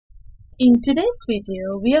In today's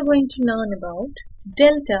video, we are going to learn about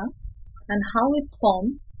delta and how it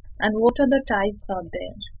forms and what are the types out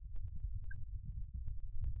there.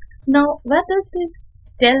 Now, where does this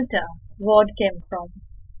delta word came from?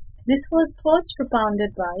 This was first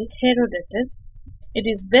propounded by Herodotus. It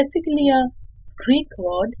is basically a Greek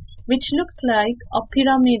word which looks like a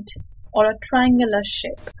pyramid or a triangular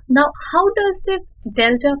shape. Now, how does this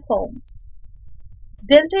delta forms?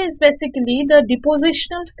 Delta is basically the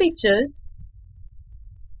depositional features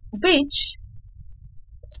which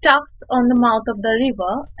starts on the mouth of the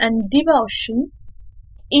river and debouching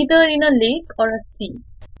either in a lake or a sea.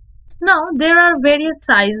 Now there are various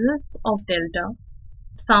sizes of delta.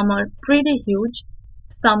 Some are pretty huge,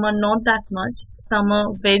 some are not that much, some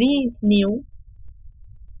are very new,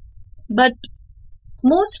 but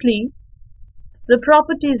mostly the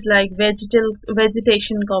properties like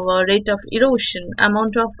vegetation cover, rate of erosion,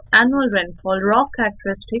 amount of annual rainfall, rock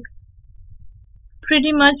characteristics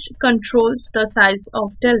pretty much controls the size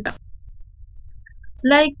of delta.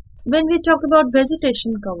 Like when we talk about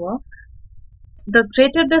vegetation cover, the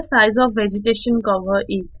greater the size of vegetation cover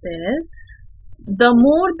is there, the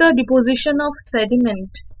more the deposition of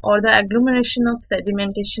sediment or the agglomeration of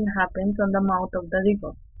sedimentation happens on the mouth of the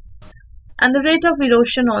river. And the rate of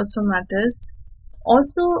erosion also matters.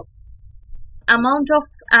 Also, amount of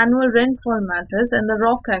annual rainfall matters, and the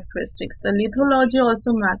rock characteristics. The lithology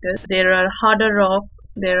also matters. There are harder rock,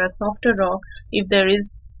 there are softer rock. If there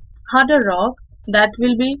is harder rock, that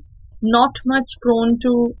will be not much prone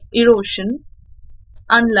to erosion,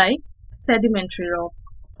 unlike sedimentary rock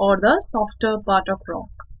or the softer part of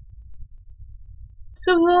rock.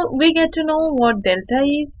 So we get to know what delta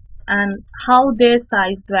is and how their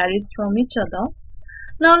size varies from each other.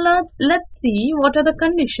 Now let's see what are the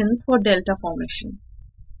conditions for delta formation.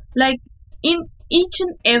 Like in each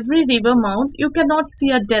and every river mouth, you cannot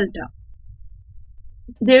see a delta.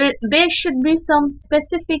 There should be some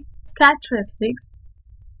specific characteristics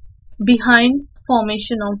behind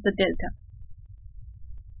formation of the delta.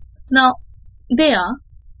 Now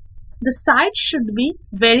the site should be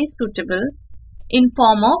very suitable in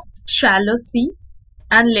form of shallow sea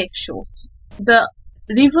and lake shores. The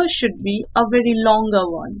river should be a very longer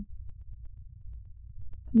one.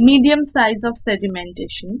 Medium size of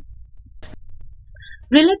sedimentation.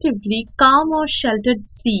 Relatively calm or sheltered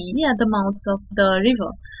sea at the mouths of the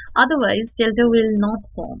river. Otherwise, delta will not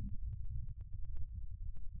form.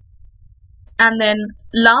 And then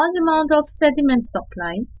large amount of sediment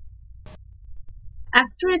supply.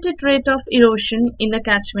 Accelerated rate of erosion in the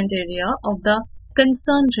catchment area of the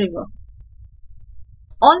concerned river.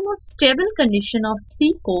 Almost stable condition of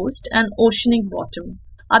sea coast and oceanic bottom.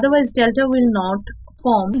 Otherwise, delta will not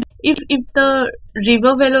form. If the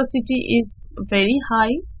river velocity is very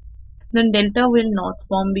high, then delta will not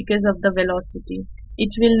form because of the velocity.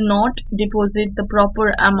 It will not deposit the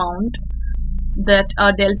proper amount that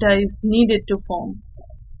a delta is needed to form.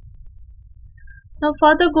 Now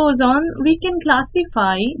further goes on, we can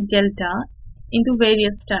classify delta into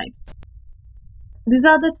various types. These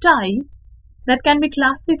are the types that can be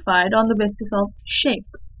classified on the basis of shape.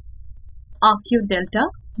 Arcuate delta,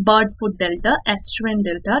 bird foot delta, estuarine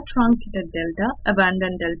delta, truncated delta,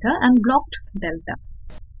 abandoned delta, and blocked delta.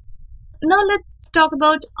 Now let's talk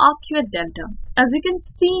about arcuate delta. As you can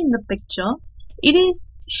see in the picture, it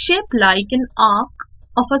is shaped like an arc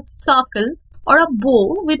of a circle or a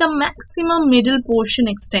bow with a maximum middle portion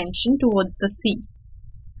extension towards the sea.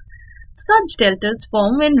 Such deltas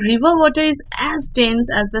form when river water is as dense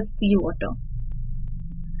as the sea water.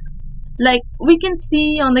 Like we can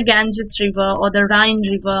see on the Ganges river or the Rhine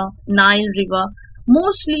river, Nile river,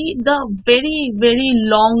 mostly the very, very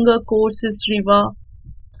longer courses river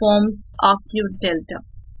forms arcuate delta,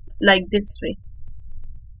 like this way.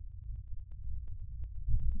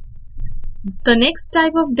 The next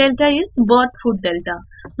type of delta is bird foot delta.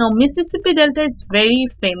 Now Mississippi delta is very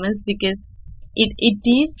famous because it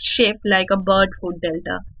is shaped like a bird foot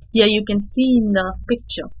delta. Here you can see in the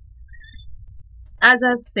picture. As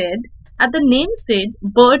I've said, at the name said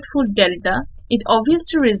bird foot delta, it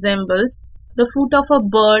obviously resembles the foot of a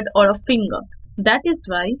bird or a finger. That is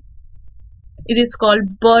why it is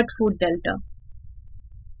called bird foot delta.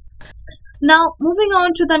 Now moving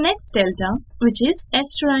on to the next delta, which is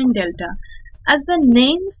estuarine delta. As the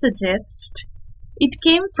name suggests, it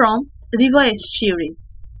came from river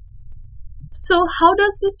estuaries. So how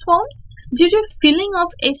does this forms? Due to filling of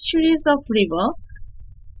estuaries of river,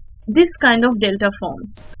 this kind of delta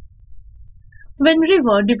forms. When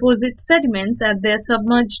river deposits sediments at their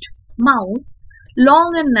submerged mouths,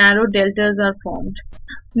 long and narrow deltas are formed.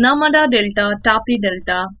 Narmada Delta, Tapi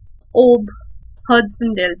Delta, Ob,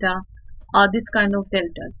 Hudson Delta, are this kind of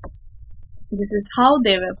deltas. This is how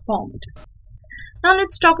they were formed. Now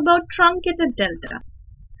let's talk about truncated delta.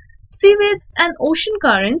 Sea waves and ocean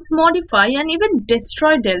currents modify and even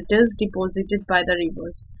destroy deltas deposited by the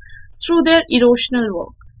rivers through their erosional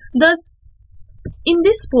work. Thus, in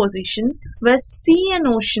this position where sea and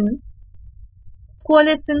ocean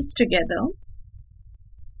coalesce together,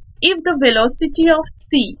 if the velocity of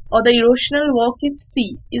sea or the erosional work is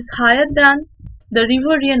C is higher than the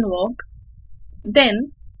riverine work,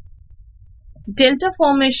 then delta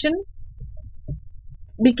formation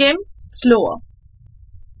became slower,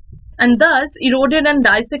 and thus eroded and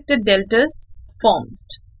dissected deltas formed.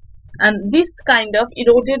 And this kind of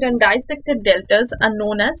eroded and dissected deltas are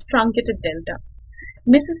known as truncated delta.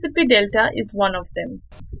 Mississippi Delta is one of them.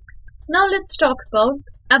 Now let's talk about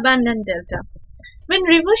abandoned delta. When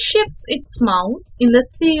river shifts its mouth in the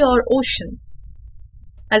sea or ocean,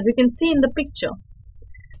 as you can see in the picture,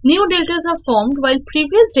 new deltas are formed while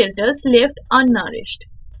previous deltas left unnourished.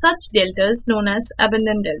 Such deltas known as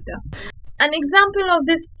abandoned delta. An example of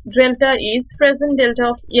this delta is present delta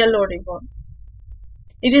of Yellow River.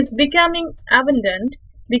 It is becoming abandoned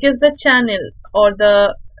because the channel or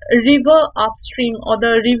the river upstream or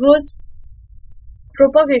the river's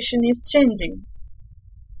propagation is changing.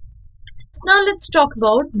 Now let's talk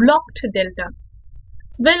about blocked delta.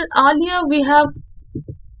 Well, earlier we have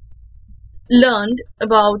learned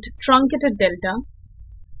about truncated delta,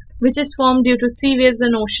 which is formed due to sea waves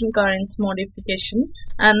and ocean currents modification,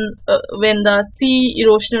 and when the sea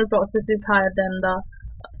erosional process is higher than the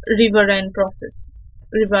riverine process,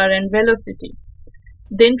 riverine velocity,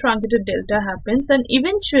 then truncated delta happens, and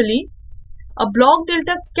eventually a block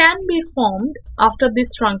delta can be formed after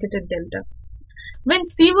this truncated delta. When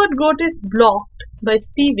seaward growth is blocked by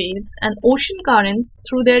sea waves and ocean currents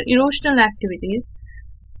through their erosional activities,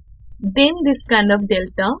 then this kind of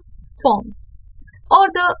delta forms. Or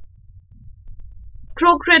the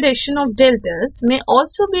progradation of deltas may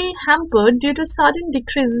also be hampered due to sudden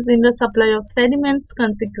decreases in the supply of sediments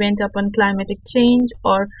consequent upon climatic change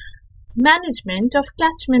or management of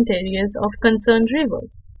catchment areas of concerned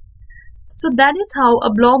rivers. So that is how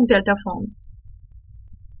a block delta forms.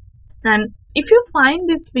 And if you find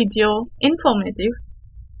this video informative,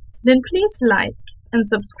 then please like and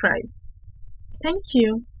subscribe. Thank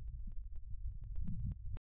you.